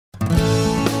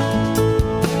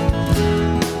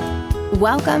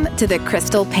Welcome to the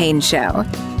Crystal Paine Show,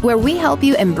 where we help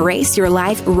you embrace your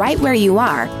life right where you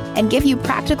are and give you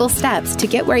practical steps to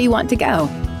get where you want to go.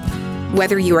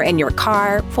 Whether you are in your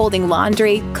car, folding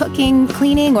laundry, cooking,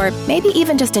 cleaning, or maybe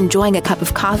even just enjoying a cup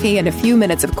of coffee and a few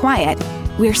minutes of quiet,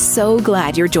 we're so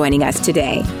glad you're joining us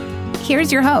today.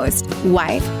 Here's your host,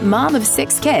 wife, mom of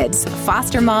 6 kids,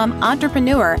 foster mom,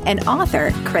 entrepreneur, and author,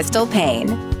 Crystal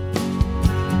Paine.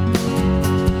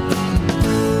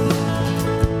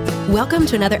 Welcome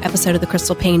to another episode of the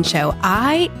Crystal Paine Show.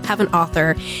 I have an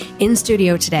author in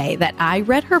studio today that I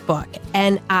read her book,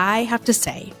 and I have to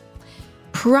say,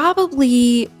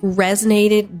 probably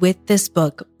resonated with this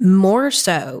book more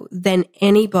so than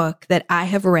any book that I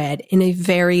have read in a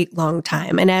very long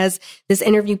time. And as this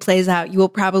interview plays out, you will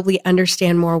probably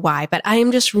understand more why. But I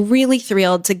am just really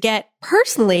thrilled to get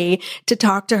personally to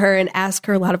talk to her and ask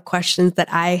her a lot of questions that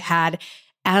I had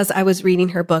as I was reading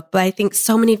her book. But I think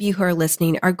so many of you who are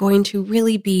listening are going to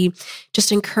really be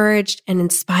just encouraged and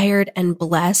inspired and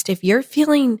blessed if you're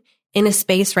feeling in a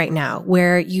space right now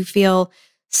where you feel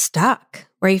stuck,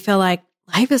 where you feel like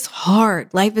life is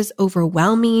hard, life is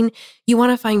overwhelming. You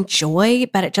want to find joy,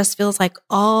 but it just feels like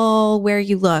all where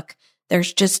you look,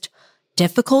 there's just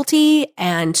difficulty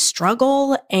and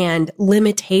struggle and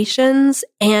limitations,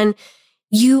 and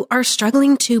you are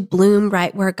struggling to bloom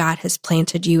right where God has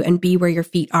planted you and be where your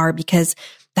feet are, because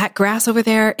that grass over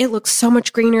there, it looks so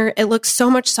much greener. It looks so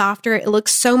much softer. It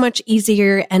looks so much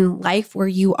easier. And life where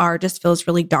you are just feels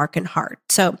really dark and hard.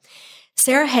 So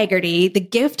Sara Hagerty, The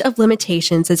Gift of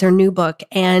Limitations is her new book.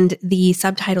 And the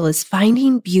subtitle is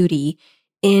Finding Beauty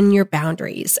in Your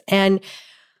Boundaries. And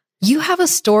you have a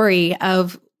story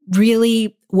of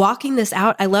really walking this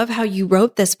out. I love how you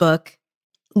wrote this book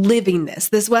living this.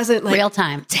 This wasn't like real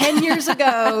time. 10 years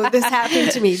ago, this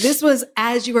happened to me. This was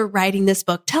as you were writing this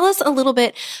book. Tell us a little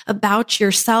bit about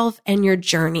yourself and your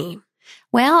journey.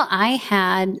 Well, I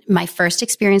had my first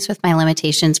experience with my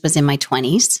limitations was in my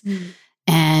 20s.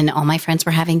 And all my friends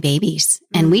were having babies.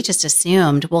 And we just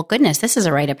assumed, well, goodness, this is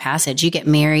a rite of passage. You get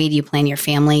married, you plan your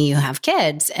family, you have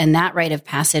kids. And that rite of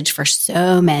passage for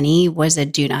so many was a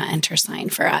do not enter sign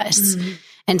for us.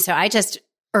 And so I just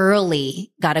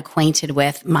early got acquainted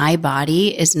with my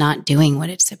body is not doing what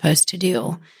it's supposed to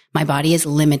do. My body is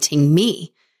limiting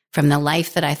me from the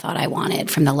life that I thought I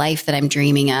wanted, from the life that I'm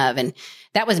dreaming of. And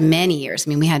that was many years. I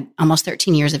mean, we had almost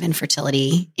 13 years of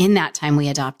infertility. In that time, we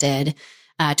adopted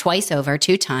twice over,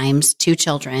 2 times, 2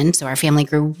 children. So our family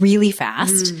grew really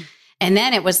fast. And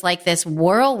then it was like this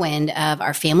whirlwind of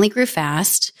our family grew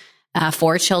fast,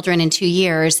 4 children in 2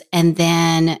 years. And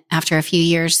then after a few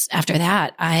years after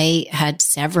that, I had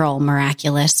several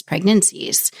miraculous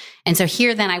pregnancies. And so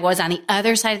here then I was on the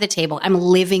other side of the table. I'm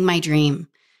living my dream.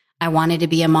 I wanted to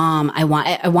be a mom. I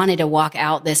wanted to walk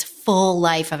out this full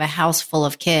life of a house full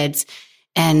of kids.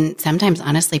 And sometimes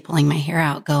honestly pulling my hair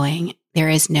out going, there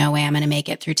is no way I'm going to make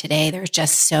it through today. There's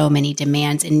just so many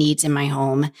demands and needs in my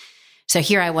home. So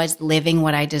here I was living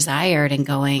what I desired and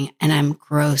going, and I'm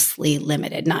grossly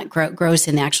limited, not gross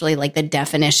in actually like the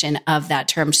definition of that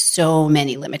term, so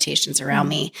many limitations around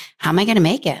me. How am I going to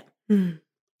make it?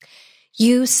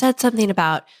 You said something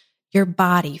about your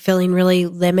body feeling really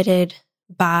limited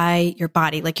by your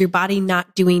body, like your body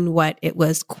not doing what it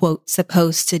was, quote,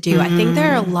 supposed to do. I think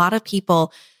there are a lot of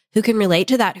people who can relate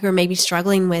to that, who are maybe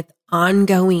struggling with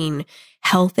ongoing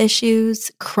health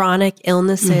issues, chronic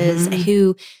illnesses,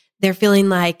 who they're feeling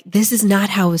like, this is not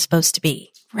how it was supposed to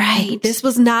be. Right. This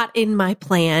was not in my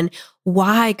plan.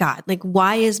 Why, God? Like,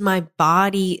 why is my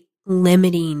body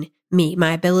limiting me,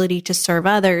 my ability to serve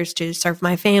others, to serve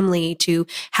my family, to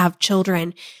have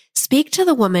children? Speak to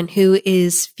the woman who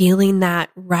is feeling that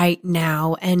right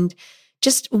now, and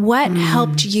just what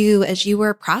helped you as you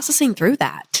were processing through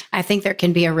that. I think there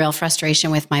can be a real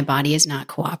frustration with my body is not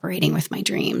cooperating with my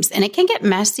dreams. And it can get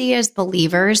messy as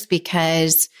believers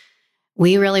because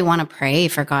we really want to pray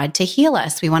for God to heal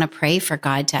us. We want to pray for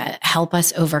God to help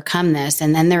us overcome this.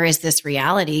 And then there is this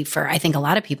reality for, I think, a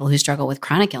lot of people who struggle with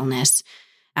chronic illness.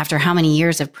 After how many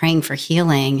years of praying for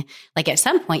healing, like at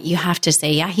some point you have to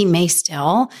say, yeah, he may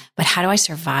still, but how do I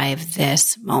survive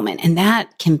this moment? And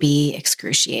that can be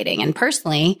excruciating. And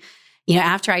personally, you know,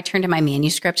 after I turned in my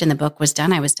manuscript and the book was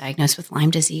done, I was diagnosed with Lyme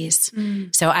disease.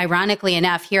 So ironically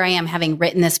enough, here I am having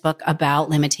written this book about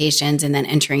limitations and then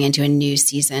entering into a new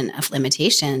season of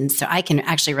limitations. So I can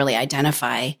actually really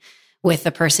identify with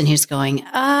the person who's going,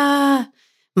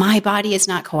 my body is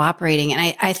not cooperating.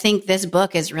 And I think this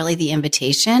book is really the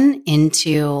invitation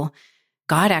into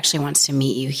God actually wants to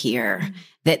meet you here.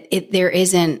 That there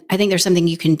isn't, I think there's something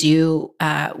you can do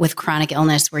with chronic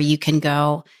illness where you can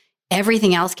go,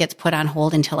 everything else gets put on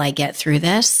hold until I get through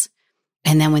this.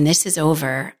 And then when this is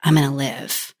over, I'm going to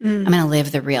live. I'm going to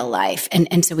live the real life.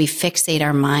 And so we fixate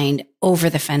our mind over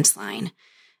the fence line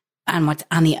on what's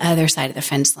on the other side of the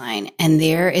fence line. And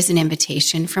there is an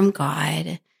invitation from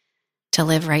God to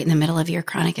live right in the middle of your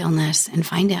chronic illness and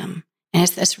find him. And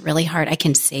it's really hard. I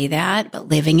can say that, but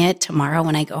living it tomorrow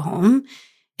when I go home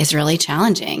is really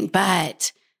challenging.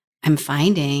 But I'm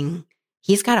finding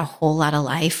he's got a whole lot of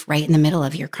life right in the middle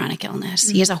of your chronic illness.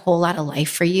 He has a whole lot of life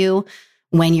for you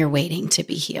when you're waiting to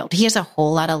be healed. He has a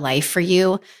whole lot of life for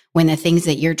you when the things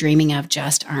that you're dreaming of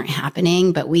just aren't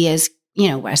happening. But we as,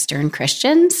 Western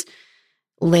Christians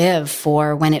live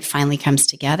for when it finally comes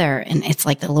together. And it's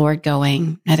like the Lord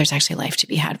going, no, there's actually life to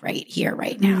be had right here,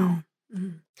 right now.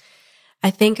 Mm-hmm. I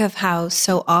think of how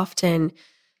so often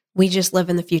we just live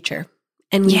in the future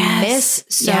and we miss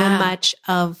so much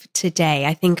of today.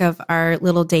 I think of our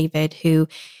little David, who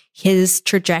his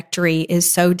trajectory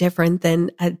is so different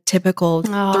than a typical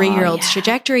 3-year-old's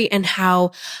trajectory, and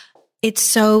how it's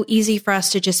so easy for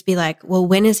us to just be like, well,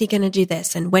 when is he going to do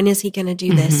this? And when is he going to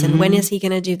do this? And when is he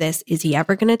going to do this? Is he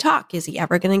ever going to talk? Is he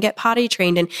ever going to get potty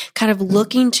trained? And kind of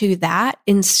looking to that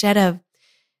instead of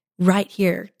right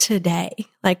here today.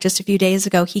 Like just a few days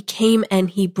ago, he came and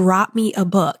he brought me a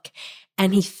book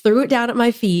and he threw it down at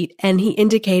my feet and he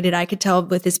indicated, I could tell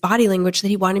with his body language, that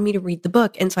he wanted me to read the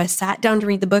book. And so I sat down to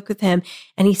read the book with him,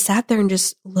 and he sat there and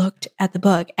just looked at the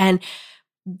book. And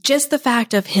just the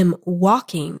fact of him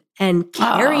walking and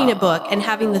carrying a book and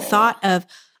having the thought of,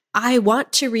 I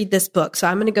want to read this book, so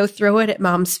I'm going to go throw it at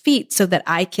mom's feet so that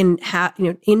I can have,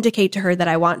 indicate to her that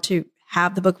I want to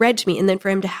have the book read to me. And then for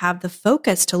him to have the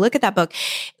focus to look at that book.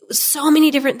 So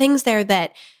many different things there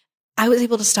that I was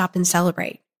able to stop and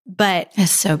celebrate. But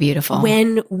it's so beautiful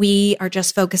when we are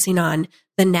just focusing on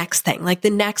the next thing, like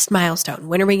the next milestone,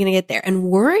 when are we going to get there? And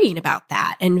worrying about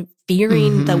that and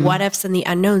fearing the what ifs and the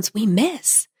unknowns, we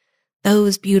miss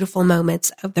those beautiful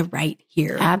moments of the right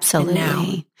here. Absolutely.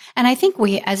 And now. And I think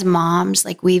we as moms,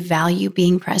 we value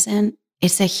being present.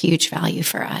 It's a huge value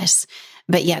for us.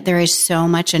 But yet there is so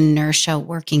much inertia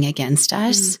working against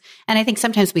us. And I think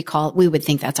sometimes we would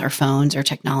think that's our phones or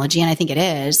technology. And I think it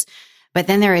is. But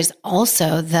then there is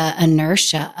also the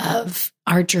inertia of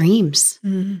our dreams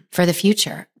for the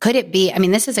future. Could it be,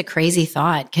 this is a crazy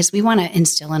thought because we want to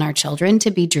instill in our children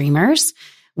to be dreamers.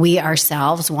 We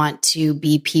ourselves want to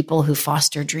be people who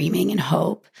foster dreaming and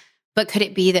hope. But could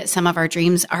it be that some of our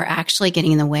dreams are actually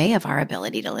getting in the way of our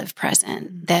ability to live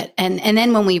present? And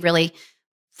then when we really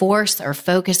force or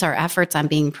focus our efforts on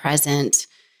being present,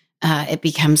 it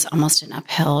becomes almost an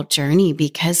uphill journey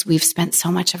because we've spent so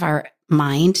much of our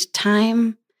mind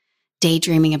time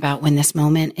daydreaming about when this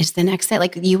moment is the next day.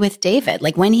 Like you with David,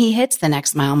 like when he hits the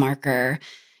next mile marker,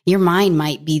 your mind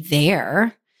might be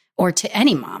there. Or to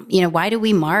any mom, why do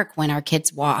we mark when our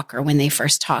kids walk or when they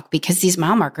first talk? Because these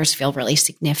mile markers feel really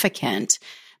significant.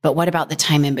 But what about the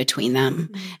time in between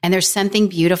them? And there's something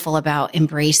beautiful about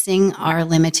embracing our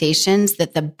limitations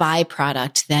that the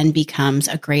byproduct then becomes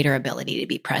a greater ability to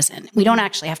be present. We don't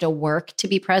actually have to work to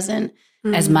be present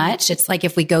as much. It's like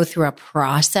if we go through a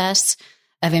process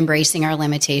of embracing our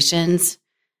limitations,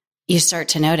 you start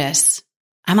to notice,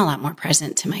 I'm a lot more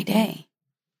present to my day.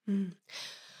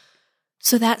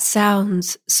 So that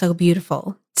sounds so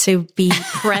beautiful, to be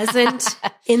present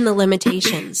in the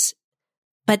limitations,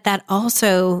 but that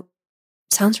also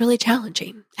sounds really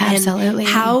challenging. Absolutely.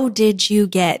 And how did you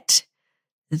get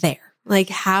there? Like,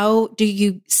 how do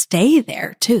you stay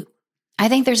there too? I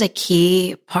think there's a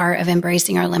key part of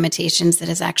embracing our limitations that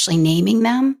is actually naming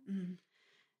them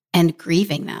and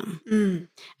grieving them.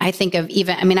 I think of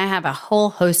I have a whole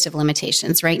host of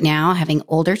limitations right now, having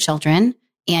older children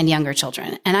and younger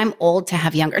children. And I'm old to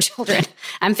have younger children.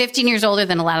 I'm 15 years older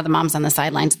than a lot of the moms on the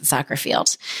sidelines of the soccer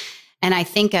field. And I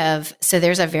think so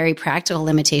there's a very practical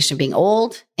limitation of being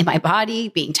old in my body,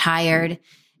 being tired.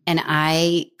 And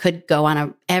I could go on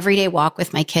a everyday walk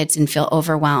with my kids and feel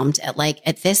overwhelmed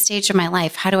at this stage of my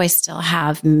life, how do I still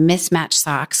have mismatched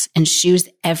socks and shoes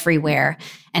everywhere?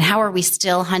 And how are we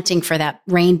still hunting for that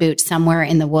rain boot somewhere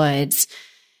in the woods?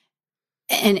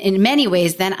 And in many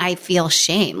ways, then I feel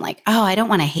shame, I don't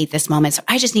want to hate this moment. So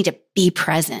I just need to be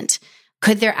present.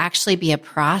 Could there actually be a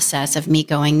process of me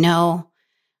going, no,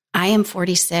 I am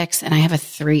 46 and I have a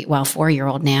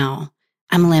 4-year-old now.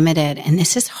 I'm limited and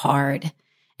this is hard.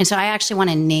 And so I actually want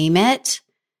to name it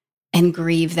and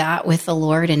grieve that with the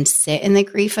Lord and sit in the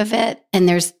grief of it. And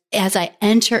as I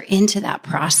enter into that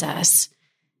process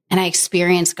and I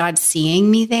experience God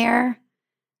seeing me there,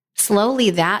 slowly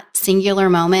that singular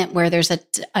moment where there's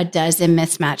a dozen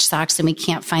mismatched socks and we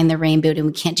can't find the rain boot and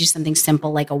we can't do something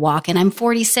simple like a walk. And I'm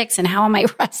 46. And how am I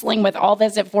wrestling with all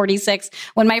this at 46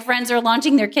 when my friends are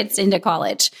launching their kids into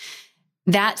college?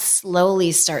 That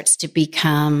slowly starts to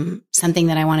become something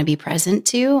that I want to be present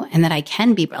to and that I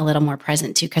can be a little more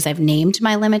present to because I've named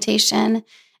my limitation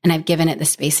and I've given it the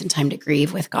space and time to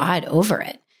grieve with God over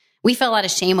it. We feel a lot of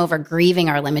shame over grieving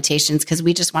our limitations because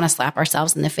we just want to slap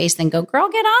ourselves in the face and go, girl,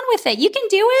 get on with it. You can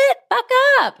do it. Buck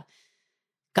up.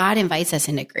 God invites us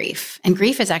into grief. And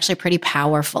grief is actually pretty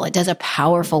powerful. It does a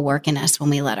powerful work in us when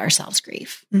we let ourselves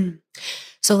grieve.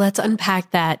 So let's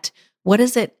unpack that. What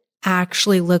does it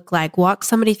actually look like? Walk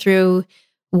somebody through,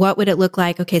 what would it look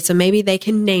like? Okay, so maybe they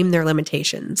can name their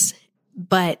limitations,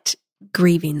 but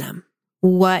grieving them.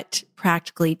 What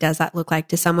practically does that look like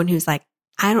to someone who's like,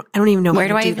 I don't even know where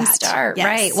do I do even that. start? Yes.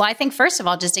 Right. Well, I think first of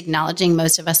all, just acknowledging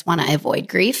most of us want to avoid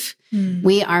grief.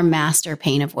 We are master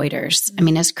pain avoiders. I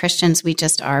mean, as Christians, we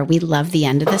just are. We love the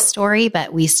end of the story,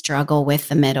 but we struggle with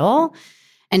the middle.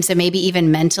 And so maybe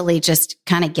even mentally just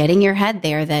kind of getting your head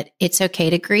there that it's okay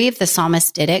to grieve. The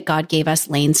psalmist did it. God gave us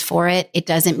lanes for it. It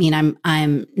doesn't mean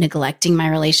I'm neglecting my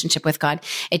relationship with God.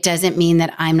 It doesn't mean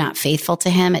that I'm not faithful to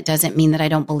him. It doesn't mean that I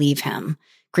don't believe him.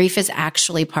 Grief is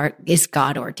actually is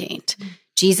God ordained.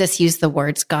 Jesus used the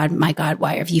words, God, my God,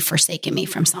 why have you forsaken me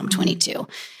from Psalm 22?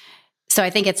 So I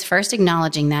think it's first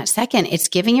acknowledging that. Second, it's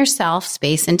giving yourself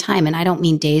space and time. And I don't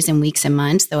mean days and weeks and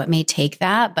months, though it may take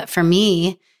that. But for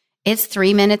me, it's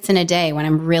 3 minutes in a day when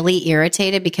I'm really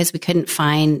irritated because we couldn't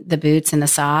find the boots and the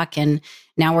sock. And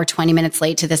now we're 20 minutes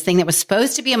late to this thing that was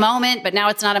supposed to be a moment, but now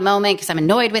it's not a moment because I'm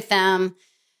annoyed with them.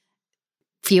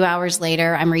 A few hours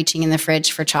later, I'm reaching in the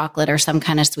fridge for chocolate or some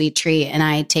kind of sweet treat. And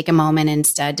I take a moment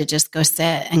instead to just go sit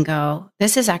and go,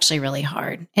 this is actually really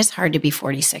hard. It's hard to be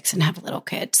 46 and have little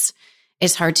kids.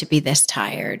 It's hard to be this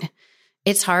tired.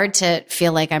 It's hard to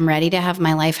feel like I'm ready to have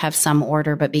my life have some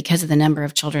order, but because of the number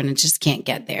of children, I just can't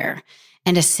get there.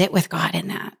 And to sit with God in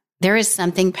that. There is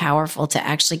something powerful to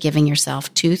actually giving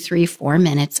yourself 2, 3, 4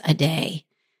 minutes a day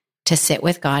to sit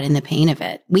with God in the pain of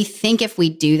it. We think if we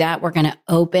do that, we're going to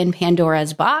open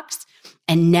Pandora's box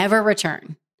and never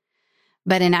return.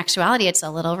 But in actuality, it's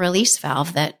a little release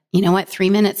valve that, you know what,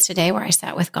 3 minutes today where I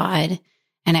sat with God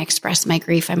and I express my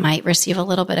grief, I might receive a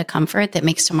little bit of comfort that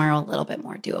makes tomorrow a little bit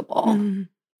more doable.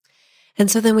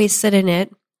 And so then we sit in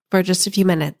it for just a few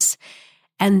minutes.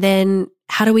 And then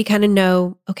how do we kind of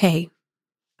know, okay,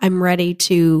 I'm ready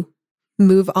to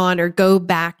move on or go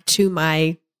back to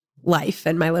my life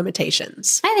and my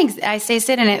limitations? I think I say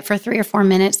sit in it for 3 or 4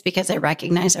 minutes because I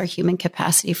recognize our human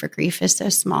capacity for grief is so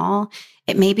small.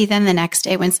 It may be then the next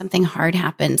day when something hard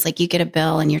happens, like you get a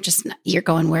bill and you're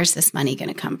going, where's this money going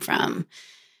to come from?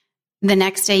 The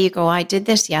next day you go, I did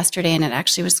this yesterday and it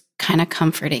actually was kind of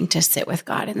comforting to sit with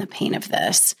God in the pain of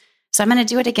this. So I'm going to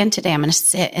do it again today. I'm going to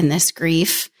sit in this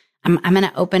grief. I'm going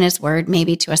to open his word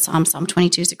maybe to a Psalm. Psalm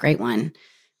 22 is a great one.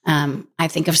 I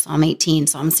think of Psalm 18,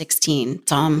 Psalm 16,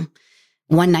 Psalm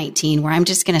 119, where I'm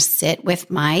just going to sit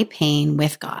with my pain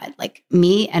with God, like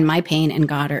me and my pain and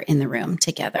God are in the room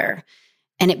together.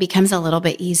 And it becomes a little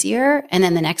bit easier. And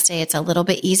then the next day, it's a little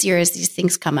bit easier as these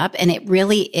things come up. And it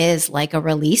really is like a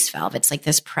release valve. It's like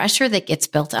this pressure that gets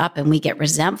built up and we get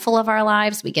resentful of our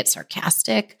lives. We get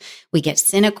sarcastic. We get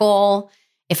cynical.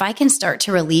 If I can start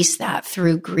to release that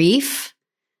through grief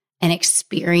and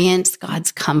experience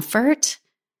God's comfort,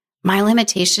 my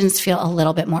limitations feel a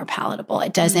little bit more palatable.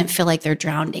 It doesn't feel like they're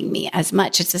drowning me as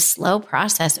much. It's a slow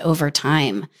process over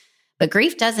time. But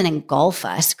grief doesn't engulf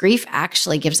us. Grief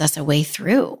actually gives us a way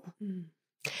through.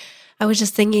 I was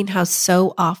just thinking how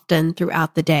so often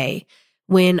throughout the day,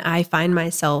 when I find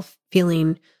myself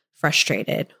feeling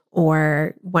frustrated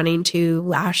or wanting to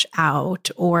lash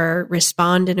out or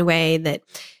respond in a way that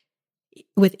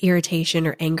with irritation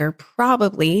or anger,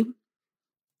 probably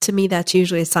to me, that's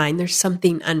usually a sign there's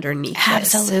something underneath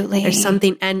this. Absolutely. There's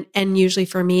something, and usually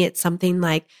for me, it's something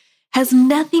like has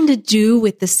nothing to do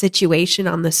with the situation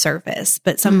on the surface,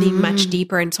 but something much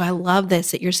deeper. And so I love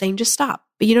this that you're saying, just stop.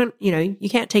 But you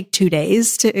can't take 2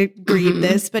 days to grieve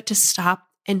this, but to stop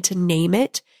and to name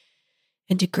it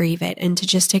and to grieve it and to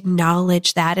just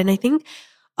acknowledge that. And I think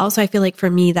also, I feel like for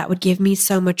me, that would give me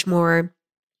so much more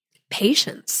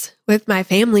patience with my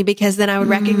family because then I would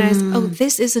recognize, oh,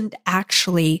 this isn't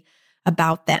actually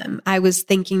about them. I was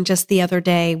thinking just the other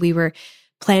day, we were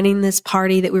planning this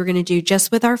party that we were going to do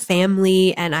just with our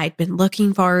family. And I'd been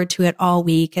looking forward to it all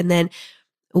week. And then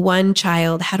one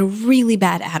child had a really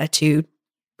bad attitude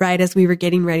right as we were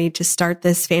getting ready to start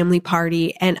this family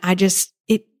party. And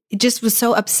it just was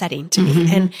so upsetting to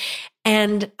me.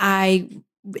 And I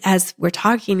as we're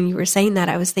talking and you were saying that,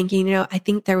 I was thinking, I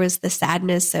think there was the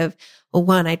sadness of, well,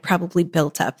 one, I'd probably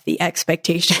built up the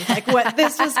expectation, like what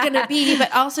this was going to be,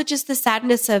 but also just the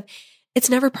sadness of it's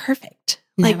never perfect.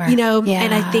 Never.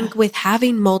 And I think with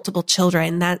having multiple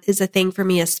children, that is a thing for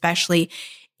me, especially,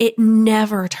 it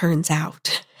never turns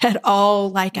out at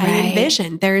all like I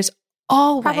envisioned. There's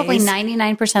always probably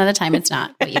 99% of the time, it's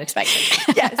not what you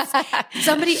expected. Yes.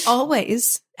 Somebody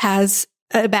always has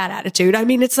a bad attitude. I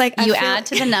mean, it's like you add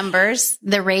to the numbers,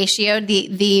 the ratio,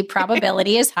 the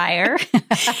probability is higher.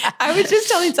 I was just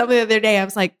telling someone the other day, I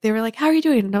was like, they were like, how are you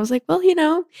doing? And I was like, well,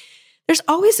 there's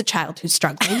always a child who's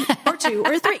struggling, or two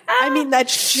or three. I mean,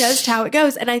 that's just how it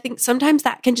goes. And I think sometimes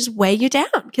that can just weigh you down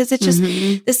because it's just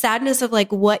the sadness of like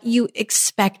what you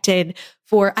expected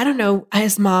for, I don't know,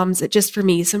 as moms, just for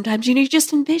me, sometimes, you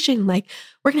just envision like,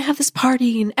 we're going to have this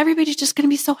party and everybody's just going to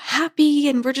be so happy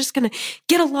and we're just going to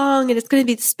get along and it's going to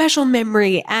be a special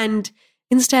memory. And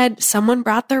instead, someone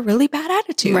brought their really bad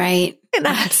attitude. Right.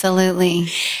 Absolutely.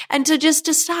 And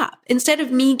to stop, instead of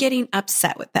me getting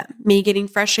upset with them, me getting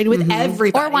frustrated with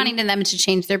everybody. Or wanting them to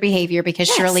change their behavior because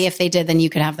surely if they did, then you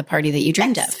could have the party that you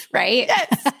dreamed of, right?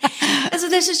 Yes. And so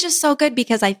this is just so good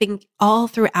because I think all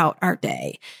throughout our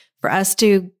day, for us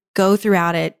to go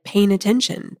throughout it, paying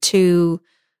attention to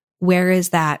where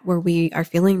we are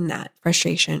feeling that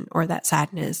frustration or that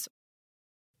sadness.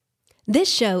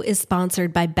 This show is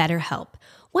sponsored by BetterHelp.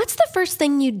 What's the first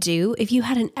thing you'd do if you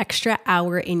had an extra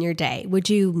hour in your day?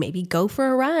 Would you maybe go for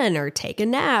a run or take a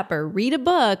nap or read a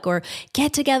book or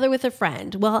get together with a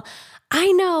friend? Well,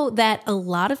 I know that a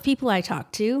lot of people I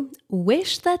talk to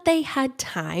wish that they had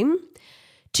time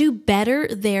to better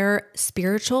their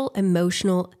spiritual,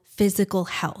 emotional, physical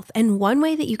health. And one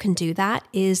way that you can do that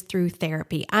is through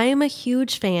therapy. I am a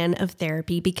huge fan of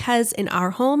therapy because in our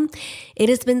home, it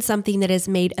has been something that has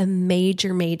made a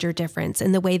major, major difference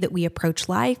in the way that we approach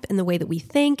life, in the way that we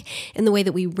think, in the way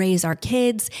that we raise our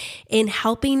kids, in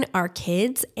helping our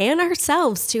kids and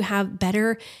ourselves to have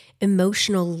better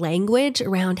emotional language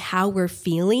around how we're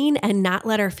feeling and not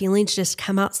let our feelings just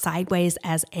come out sideways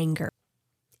as anger.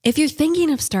 If you're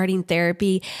thinking of starting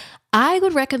therapy, I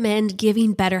would recommend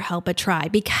giving BetterHelp a try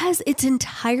because it's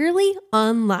entirely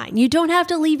online. You don't have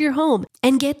to leave your home.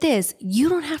 And get this, you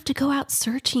don't have to go out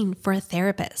searching for a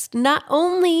therapist. Not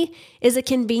only is it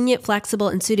convenient, flexible,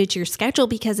 and suited to your schedule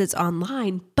because it's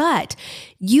online, but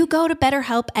you go to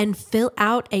BetterHelp and fill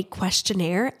out a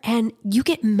questionnaire and you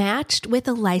get matched with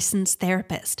a licensed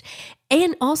therapist.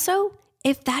 And also,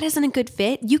 if that isn't a good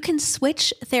fit, you can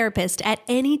switch therapist at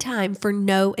any time for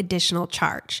no additional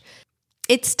charge.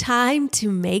 It's time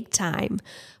to make time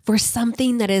for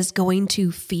something that is going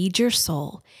to feed your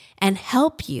soul and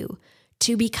help you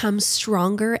to become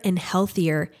stronger and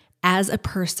healthier as a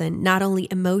person, not only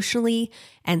emotionally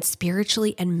and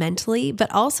spiritually and mentally,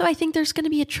 but also I think there's going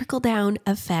to be a trickle-down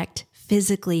effect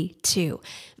physically too.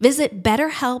 Visit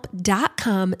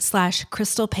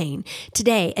betterhelp.com/crystalpain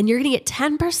today and you're going to get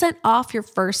 10% off your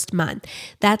first month.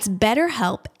 That's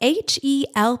BetterHelp,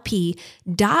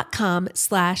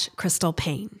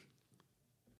 HELP.com/crystalpain.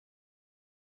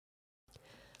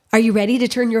 Are you ready to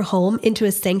turn your home into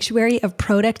a sanctuary of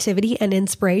productivity and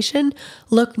inspiration?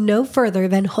 Look no further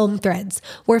than Home Threads,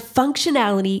 where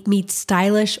functionality meets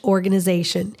stylish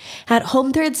organization. At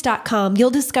HomeThreads.com, you'll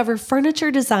discover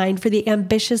furniture designed for the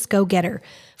ambitious go-getter.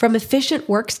 From efficient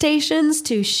workstations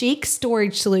to chic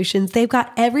storage solutions, they've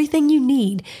got everything you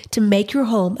need to make your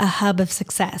home a hub of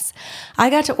success. I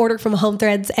got to order from Home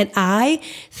Threads and I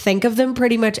think of them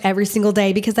pretty much every single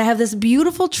day because I have this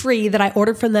beautiful tree that I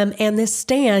ordered from them and this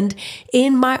stand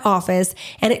in my office,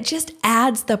 and it just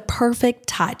adds the perfect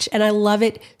touch, and I love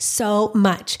it so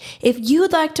much. If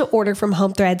you'd like to order from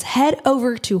Home Threads, head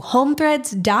over to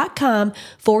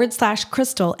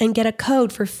homethreads.com/crystal and get a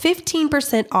code for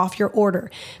 15% off your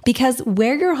order. Because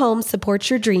where your home supports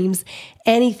your dreams,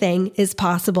 anything is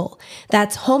possible.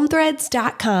 That's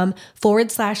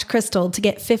homethreads.com/crystal to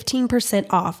get 15%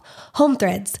 off. Home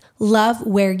Threads, love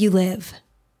where you live.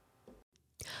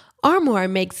 Armoire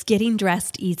makes getting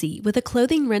dressed easy. With a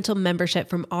clothing rental membership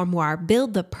from Armoire,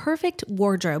 build the perfect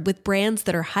wardrobe with brands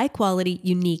that are high quality,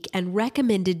 unique, and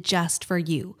recommended just for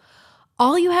you.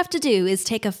 All you have to do is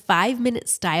take a 5-minute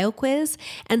style quiz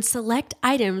and select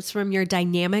items from your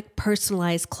dynamic,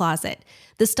 personalized closet.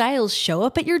 The styles show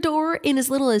up at your door in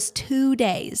as little as 2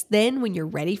 days. Then, when you're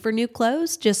ready for new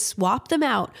clothes, just swap them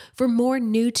out for more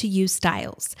new-to-you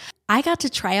styles. I got to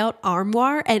try out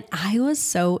Armoire and I was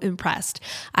so impressed.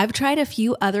 I've tried a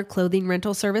few other clothing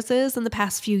rental services in the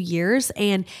past few years,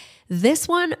 and this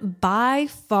one by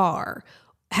far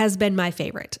has been my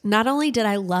favorite. Not only did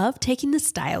I love taking the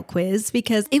style quiz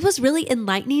because it was really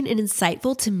enlightening and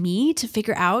insightful to me to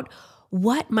figure out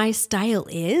what my style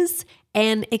is,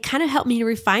 and it kind of helped me to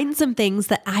refine some things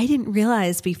that I didn't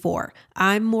realize before.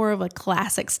 I'm more of a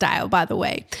classic style, by the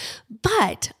way.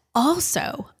 But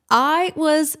also, I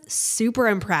was super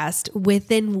impressed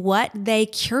within what they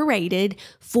curated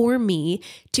for me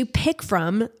to pick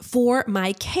from for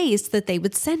my case that they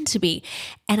would send to me.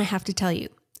 And I have to tell you,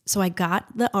 so I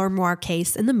got the armoire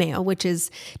case in the mail, which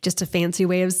is just a fancy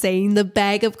way of saying the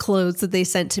bag of clothes that they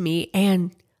sent to me.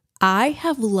 And I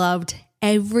have loved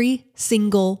every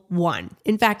single one.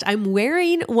 In fact, I'm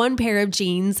wearing one pair of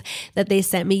jeans that they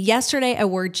sent me yesterday. I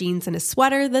wore jeans and a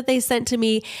sweater that they sent to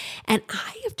me. And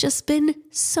I have just been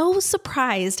so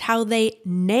surprised how they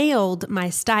nailed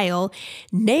my style,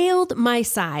 nailed my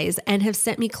size, and have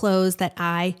sent me clothes that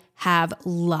I have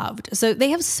loved. So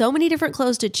they have so many different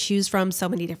clothes to choose from, so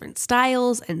many different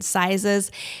styles and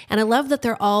sizes. And I love that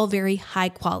they're all very high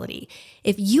quality.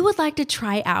 If you would like to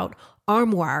try out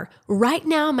Armoire, right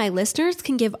now my listeners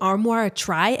can give Armoire a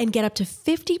try and get up to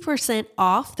 50%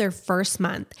 off their first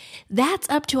month. That's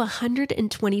up to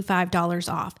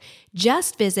 $125 off.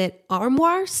 Just visit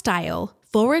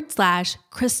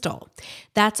armoirestyle.com/crystal.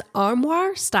 That's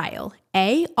Armoire Style,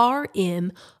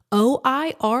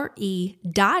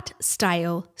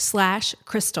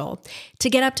 ARMOIRE.style/crystal to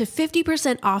get up to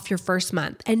 50% off your first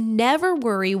month and never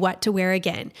worry what to wear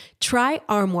again. Try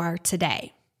Armoire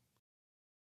today.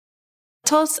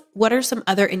 Tell us, what are some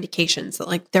other indications that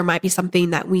like there might be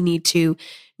something that we need to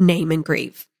name and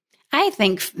grieve? I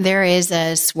think there is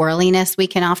a swirliness we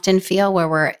can often feel where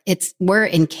we're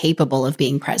incapable of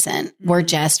being present. We're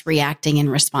just reacting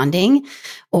and responding,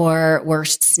 or we're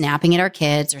snapping at our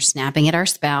kids or snapping at our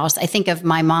spouse. I think of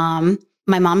my mom.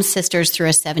 My mom's sisters threw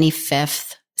a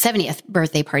 70th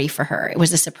birthday party for her. It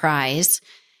was a surprise,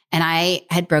 and I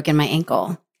had broken my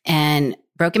ankle and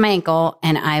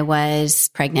I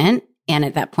was pregnant. And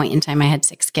at that point in time, I had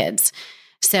 6 kids.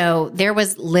 So there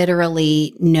was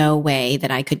literally no way that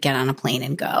I could get on a plane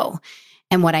and go.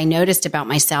 And what I noticed about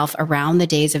myself around the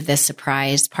days of this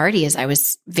surprise party is I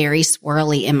was very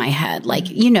swirly in my head. Like,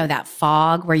 that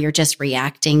fog where you're just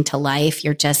reacting to life.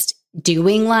 You're just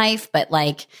doing life, but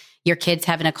like your kid's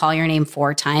having to call your name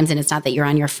 4 times. And it's not that you're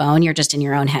on your phone. You're just in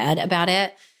your own head about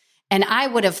it. And I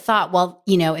would have thought, well,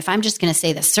 if I'm just going to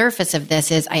say the surface of this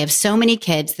is I have so many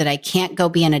kids that I can't go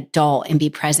be an adult and be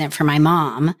present for my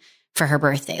mom for her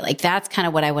birthday. Like that's kind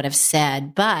of what I would have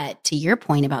said. But to your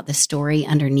point about the story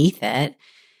underneath it,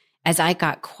 as I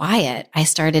got quiet, I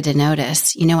started to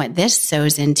notice, this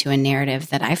sews into a narrative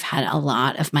that I've had a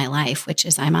lot of my life, which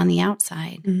is I'm on the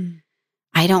outside.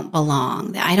 I don't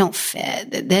belong. I don't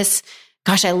fit.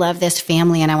 Gosh, I love this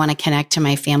family and I want to connect to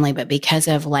my family, but because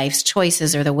of life's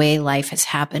choices or the way life has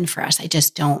happened for us, I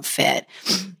just don't fit.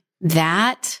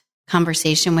 That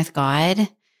conversation with God,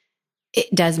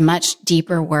 it does much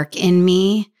deeper work in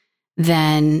me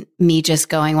than me just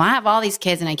going, well, I have all these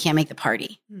kids and I can't make the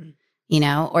party,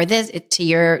 or this, to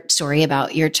your story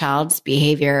about your child's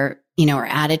behavior, or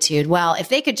attitude. Well, if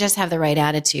they could just have the right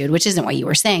attitude, which isn't what you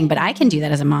were saying, but I can do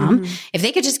that as a mom. If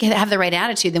they could just have the right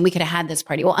attitude, then we could have had this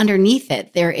party. Well, underneath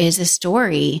it, there is a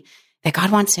story that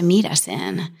God wants to meet us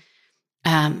in.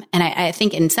 And I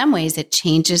think in some ways it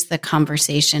changes the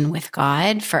conversation with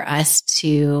God for us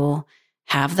to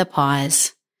have the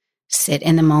pause, sit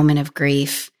in the moment of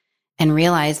grief, and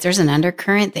realize there's an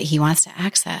undercurrent that he wants to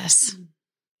access.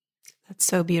 That's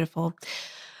so beautiful.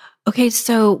 Okay,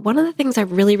 so one of the things I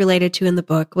really related to in the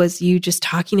book was you just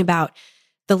talking about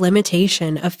the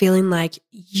limitation of feeling like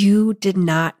you did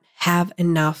not have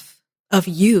enough of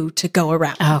you to go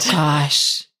around. Oh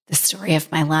gosh, the story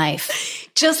of my life.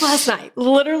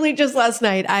 Literally just last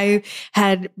night, I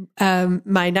had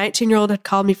my 19-year-old had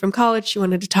called me from college. She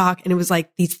wanted to talk, and it was like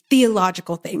these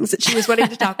theological things that she was wanting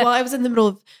to talk. Well, I was in the middle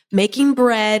of making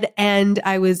bread, and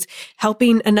I was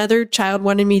helping another child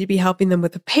wanted me to be helping them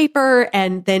with a paper,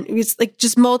 and then it was like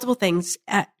just multiple things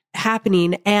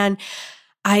happening. And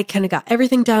I kind of got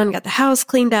everything done, got the house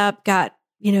cleaned up, got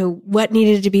what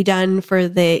needed to be done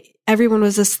everyone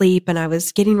was asleep, and I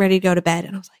was getting ready to go to bed,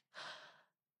 and I was like,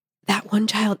 that one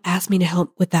child asked me to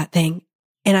help with that thing.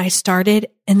 And I started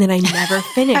and then I never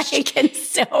finished. I can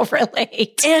so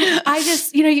relate. And I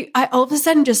just, I all of a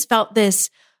sudden just felt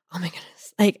this, oh my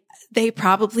goodness, like they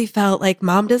probably felt like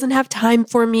mom doesn't have time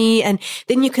for me. And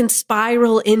then you can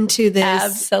spiral into this.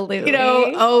 Absolutely.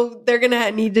 They're going to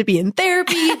need to be in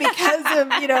therapy because of,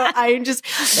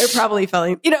 they're probably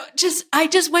feeling, I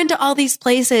just went to all these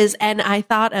places and I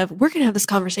thought of, we're going to have this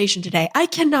conversation today. I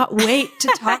cannot wait to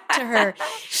talk to her.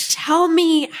 Tell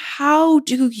me, how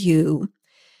do you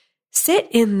sit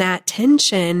in that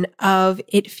tension of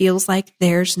it feels like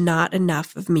there's not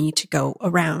enough of me to go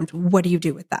around. What do you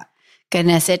do with that?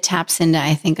 Goodness, it taps into,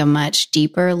 I think, a much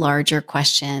deeper, larger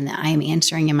question that I'm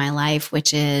answering in my life,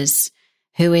 which is,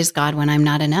 who is God when I'm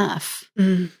not enough?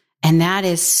 And that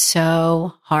is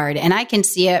so hard. And I can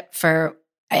see it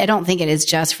I don't think it is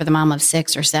just for the mom of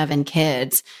 6 or 7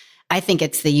 kids. I think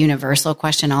it's the universal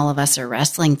question all of us are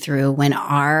wrestling through when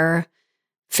our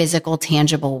physical,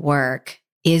 tangible work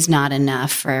is not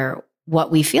enough for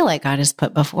what we feel like God has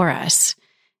put before us.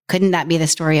 Couldn't that be the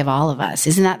story of all of us?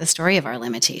 Isn't that the story of our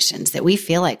limitations? That we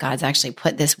feel like God's actually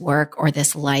put this work or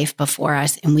this life before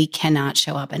us and we cannot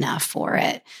show up enough for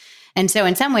it. And so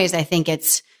in some ways, I think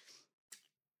it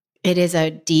is a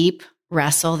deep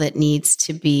wrestle that needs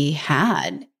to be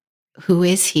had. Who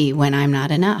is he when I'm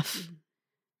not enough?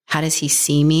 How does he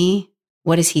see me?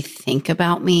 What does he think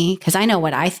about me? Because I know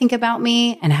what I think about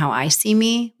me and how I see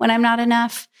me when I'm not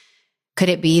enough. Could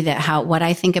it be that what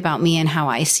I think about me and how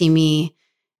I see me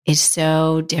is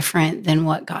so different than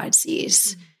what God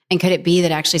sees? And could it be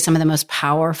that actually some of the most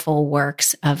powerful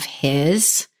works of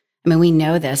his, I mean, we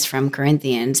know this from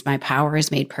Corinthians, my power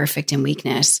is made perfect in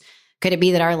weakness. Could it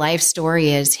be that our life story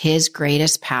is his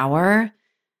greatest power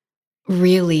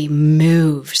really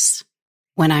moves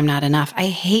when I'm not enough? I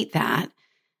hate that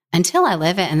until I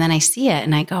live it. And then I see it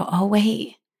and I go, oh,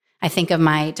 wait. I think of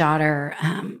my daughter.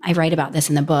 I write about this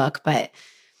in the book, but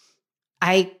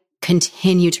I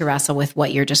continue to wrestle with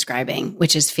what you're describing,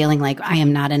 which is feeling like I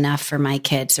am not enough for my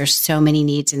kids. There's so many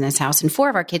needs in this house. And 4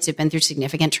 of our kids have been through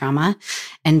significant trauma.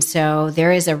 And so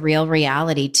there is a real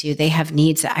reality to they have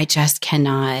needs that I just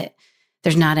cannot.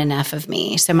 There's not enough of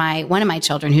me. So one of my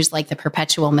children, who's like the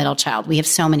perpetual middle child, we have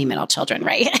so many middle children,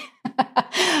 right?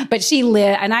 But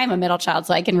and I'm a middle child,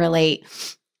 so I can relate,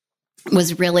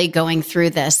 was really going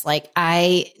through this. Like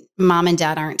mom and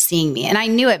dad aren't seeing me. And I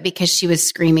knew it because she was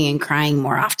screaming and crying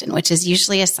more often, which is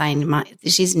usually a sign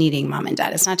she's needing mom and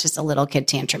dad. It's not just a little kid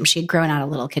tantrum. She had grown out a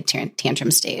little kid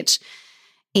tantrum stage.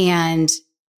 And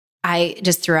I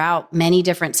just throughout many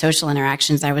different social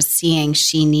interactions, I was seeing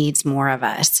she needs more of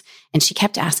us. And she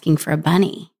kept asking for a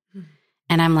bunny.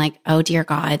 And I'm like, oh, dear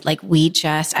God, like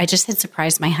I just had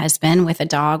surprised my husband with a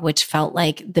dog, which felt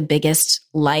like the biggest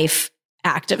life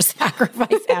act of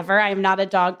sacrifice ever. I am not a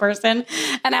dog person.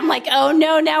 And I'm like, oh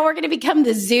no, now we're going to become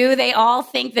the zoo. They all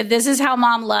think that this is how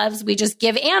mom loves. We just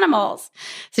give animals.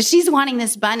 So she's wanting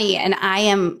this bunny. And I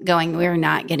am going, we're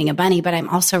not getting a bunny, but I'm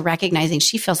also recognizing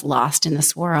she feels lost in the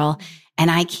swirl and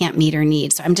I can't meet her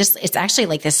needs. So it's actually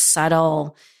like this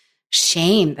subtle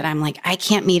shame that I'm like, I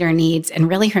can't meet her needs. And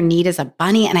really her need is a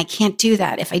bunny. And I can't do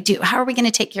that. If I do, how are we going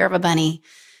to take care of a bunny?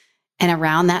 And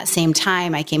around that same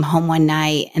time, I came home one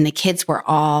night and the kids were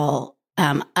all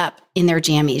up in their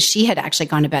jammies. She had actually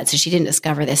gone to bed, so she didn't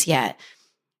discover this yet,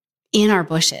 in our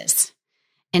bushes.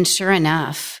 And sure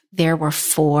enough, there were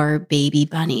 4 baby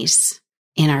bunnies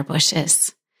in our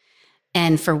bushes.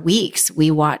 And for weeks, we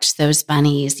watched those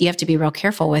bunnies. You have to be real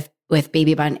careful with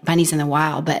baby bunnies in the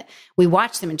wild, but we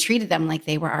watched them and treated them like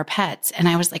they were our pets. And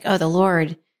I was like, oh, the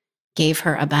Lord gave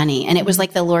her a bunny. And it was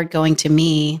like the Lord going to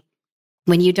me,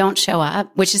 when you don't show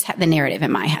up, which is the narrative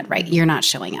in my head, right? You're not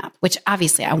showing up, which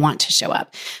obviously I want to show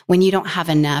up. When you don't have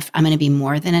enough, I'm going to be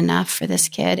more than enough for this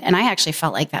kid. And I actually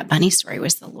felt like that bunny story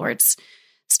was the Lord's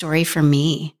story for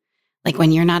me. Like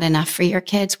when you're not enough for your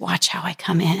kids, watch how I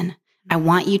come in. I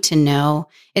want you to know,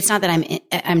 it's not that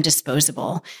I'm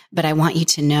disposable, but I want you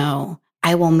to know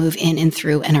I will move in and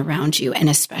through and around you, and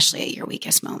especially at your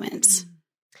weakest moments.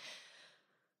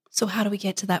 So how do we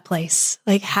get to that place?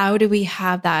 Like, how do we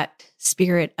have that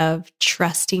spirit of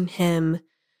trusting him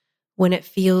when it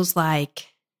feels like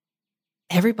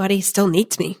everybody still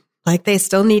needs me? Like they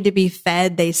still need to be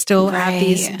fed. They still have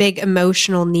these big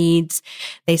emotional needs.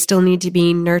 They still need to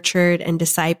be nurtured and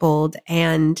discipled.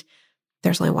 And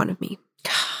there's only one of me.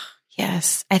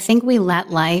 Yes. I think we let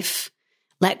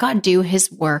God do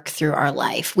his work through our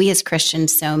life. We as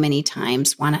Christians so many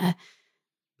times want to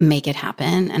make it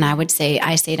happen. And I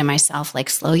say to myself,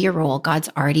 like, slow your roll. God's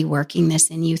already working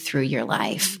this in you through your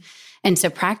life. Mm-hmm. And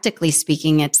so practically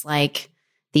speaking, it's like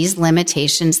these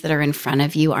limitations that are in front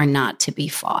of you are not to be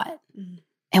fought. Mm-hmm.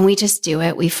 And we just do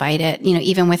it. We fight it. You know,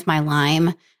 even with my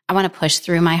Lyme, I want to push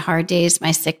through my hard days,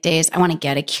 my sick days. I want to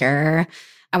get a cure.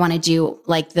 I want to do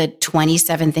like the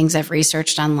 27 things I've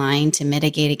researched online to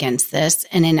mitigate against this.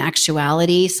 And in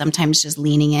actuality, sometimes just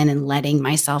leaning in and letting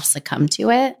myself succumb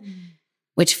to it,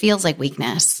 which feels like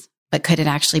weakness, but could it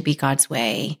actually be God's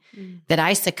way that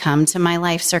I succumb to my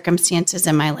life circumstances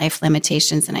and my life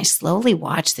limitations? And I slowly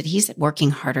watch that he's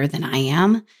working harder than I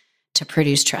am to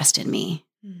produce trust in me.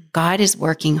 God is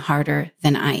working harder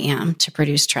than I am to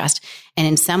produce trust. And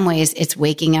in some ways, it's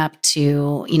waking up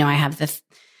to, I have the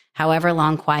however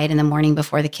long quiet in the morning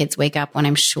before the kids wake up when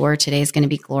I'm sure today's going to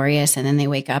be glorious. And then they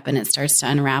wake up and it starts to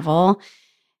unravel,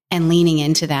 and leaning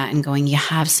into that and going, you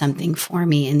have something for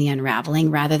me in the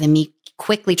unraveling, rather than me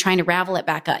quickly trying to ravel it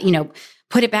back up,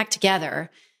 put it back together,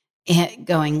 and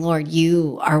going, Lord,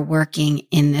 you are working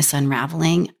in this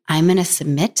unraveling. I'm going to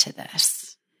submit to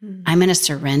this. I'm going to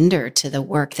surrender to the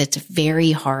work that's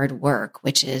very hard work,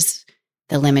 which is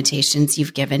the limitations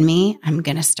you've given me. I'm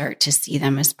going to start to see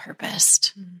them as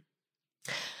purposed.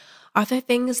 Are there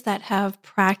things that have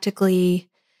practically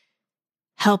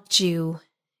helped you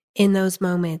in those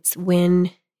moments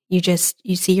when you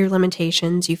see your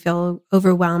limitations, you feel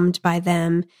overwhelmed by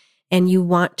them, and you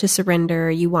want to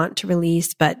surrender, you want to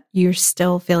release, but you're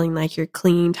still feeling like you're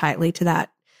clinging tightly to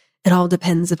that? It all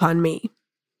depends upon me.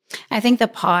 I think the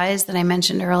pause that I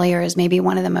mentioned earlier is maybe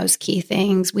one of the most key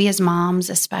things. We as moms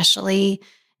especially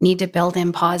need to build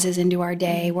in pauses into our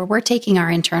day where we're taking our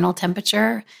internal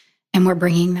temperature and we're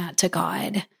bringing that to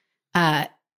God.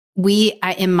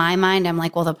 In my mind, I'm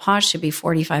like, well, the pause should be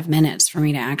 45 minutes for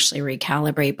me to actually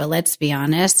recalibrate. But let's be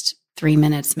honest, 3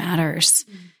 minutes matters.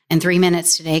 And 3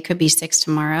 minutes today could be 6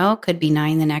 tomorrow, could be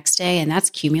 9 the next day. And that's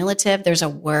cumulative. There's a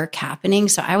work happening.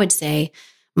 So I would say,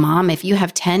 Mom, if you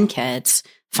have 10 kids,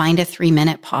 find a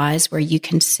 3-minute pause where you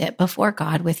can sit before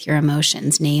God with your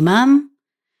emotions, name them,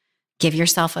 give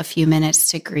yourself a few minutes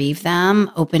to grieve them,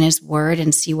 open his word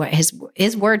and see what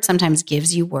his word sometimes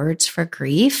gives you words for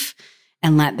grief,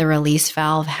 and let the release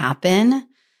valve happen.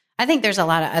 I think there's a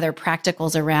lot of other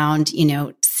practicals around,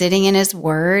 sitting in his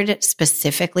word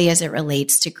specifically as it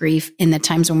relates to grief in the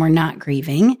times when we're not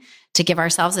grieving, to give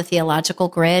ourselves a theological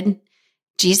grid.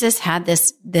 Jesus had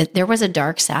there was a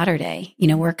dark Saturday.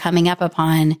 We're coming up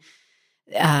upon,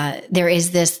 there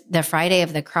is the Friday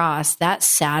of the cross. That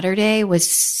Saturday was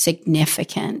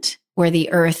significant, where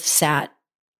the earth sat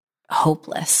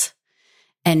hopeless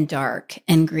and dark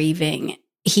and grieving.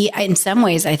 In some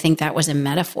ways, I think that was a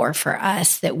metaphor for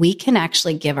us, that we can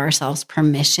actually give ourselves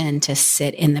permission to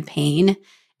sit in the pain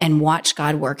and watch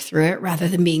God work through it, rather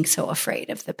than being so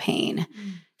afraid of the pain.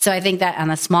 So I think that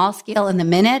on a small scale in the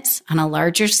minutes, on a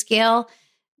larger scale,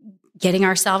 getting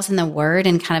ourselves in the word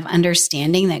and kind of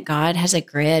understanding that God has a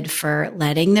grid for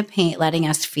letting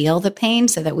us feel the pain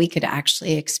so that we could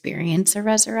actually experience a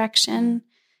resurrection,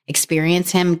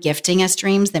 experience him gifting us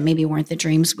dreams that maybe weren't the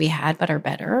dreams we had, but are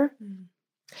better.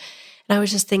 And I was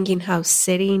just thinking how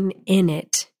sitting in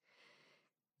it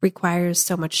requires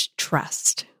so much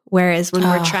trust. Whereas when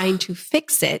we're trying to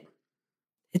fix it,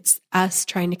 it's us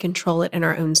trying to control it in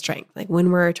our own strength. Like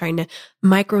when we're trying to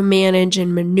micromanage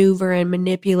and maneuver and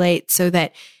manipulate so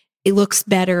that it looks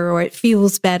better or it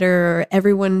feels better or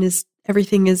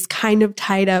everything is kind of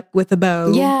tied up with a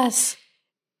bow. Yes.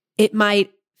 It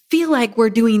might feel like we're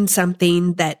doing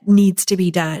something that needs to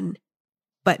be done,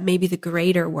 but maybe the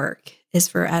greater work is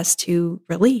for us to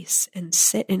release and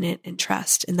sit in it and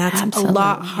trust. And that's Absolutely. A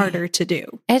lot harder to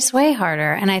do. It's way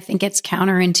harder. And I think it's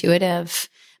counterintuitive.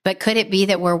 But could it be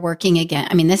that we're working again?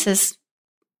 I mean, this is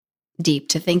deep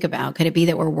to think about. Could it be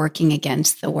that we're working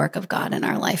against the work of God in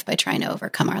our life by trying to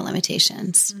overcome our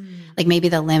limitations? Like maybe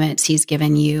the limits he's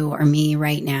given you or me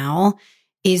right now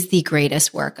is the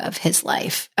greatest work of his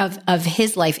life, of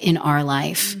his life in our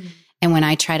life. And when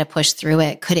I try to push through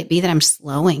it, could it be that I'm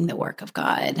slowing the work of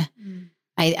God?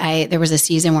 There was a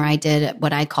season where I did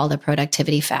what I called a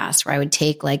productivity fast, where I would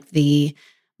take like the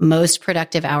most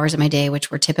productive hours of my day, which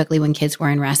were typically when kids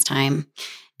were in rest time.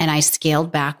 And I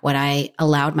scaled back what I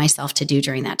allowed myself to do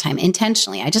during that time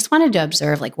intentionally. I just wanted to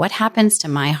observe like what happens to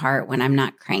my heart when I'm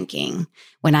not cranking,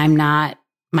 when I'm not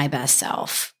my best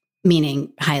self,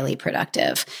 meaning highly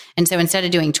productive. And so instead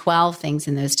of doing 12 things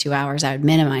in those 2 hours, I would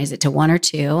minimize it to 1 or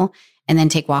 2 and then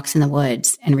take walks in the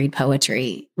woods and read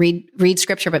poetry, read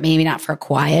scripture, but maybe not for a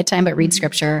quiet time, but read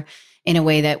scripture in a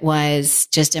way that was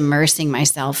just immersing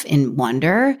myself in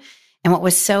wonder. And what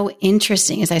was so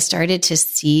interesting is I started to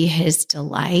see his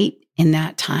delight in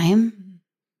that time.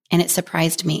 And it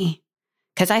surprised me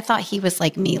because I thought he was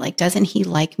like me. Like, doesn't he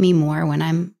like me more when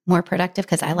I'm more productive?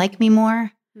 Because I like me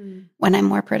more when I'm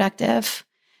more productive.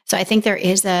 So I think there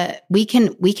is we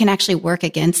can actually work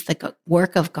against the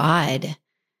work of God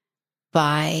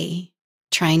by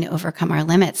trying to overcome our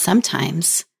limits.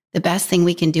 Sometimes the best thing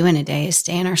we can do in a day is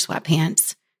stay in our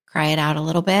sweatpants, cry it out a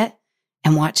little bit,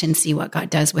 and watch and see what God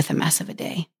does with a mess of a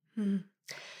day.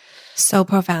 So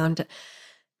profound.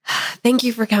 Thank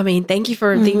you for coming. Thank you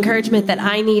for the encouragement that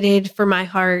I needed for my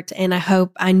heart. And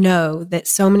I know that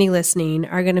so many listening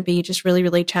are going to be just really,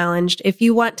 really challenged. If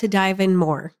you want to dive in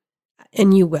more,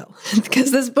 and you will,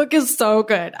 because this book is so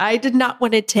good. I did not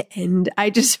want it to end. I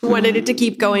just wanted it to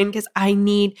keep going because I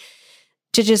need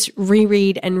to just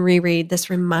reread this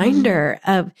reminder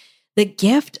of the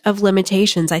gift of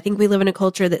limitations. I think we live in a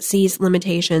culture that sees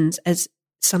limitations as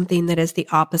something that is the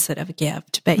opposite of a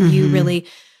gift, but you really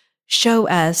show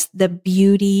us the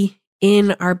beauty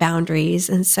in our boundaries.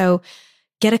 And so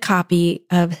get a copy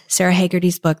of Sara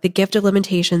Hagerty's book, The Gift of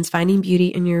Limitations, Finding Beauty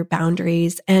in Your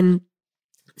Boundaries, and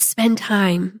spend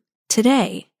time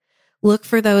today. Look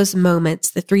for those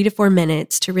moments, the 3 to 4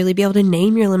 minutes, to really be able to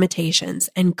name your limitations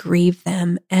and grieve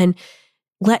them and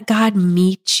let God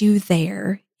meet you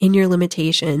there in your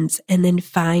limitations, and then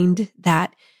find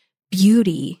that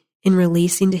beauty in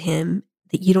releasing to Him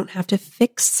that you don't have to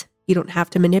fix, you don't have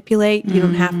to manipulate, you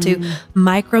don't have to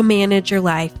micromanage your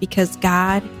life, because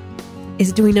God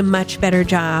is doing a much better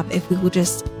job if we will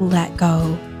just let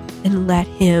go and let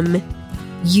Him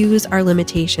use our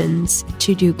limitations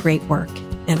to do great work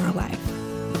in our life.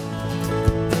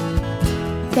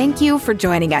 Thank you for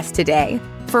joining us today.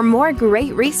 For more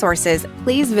great resources,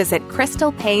 please visit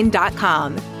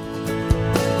crystalpaine.com.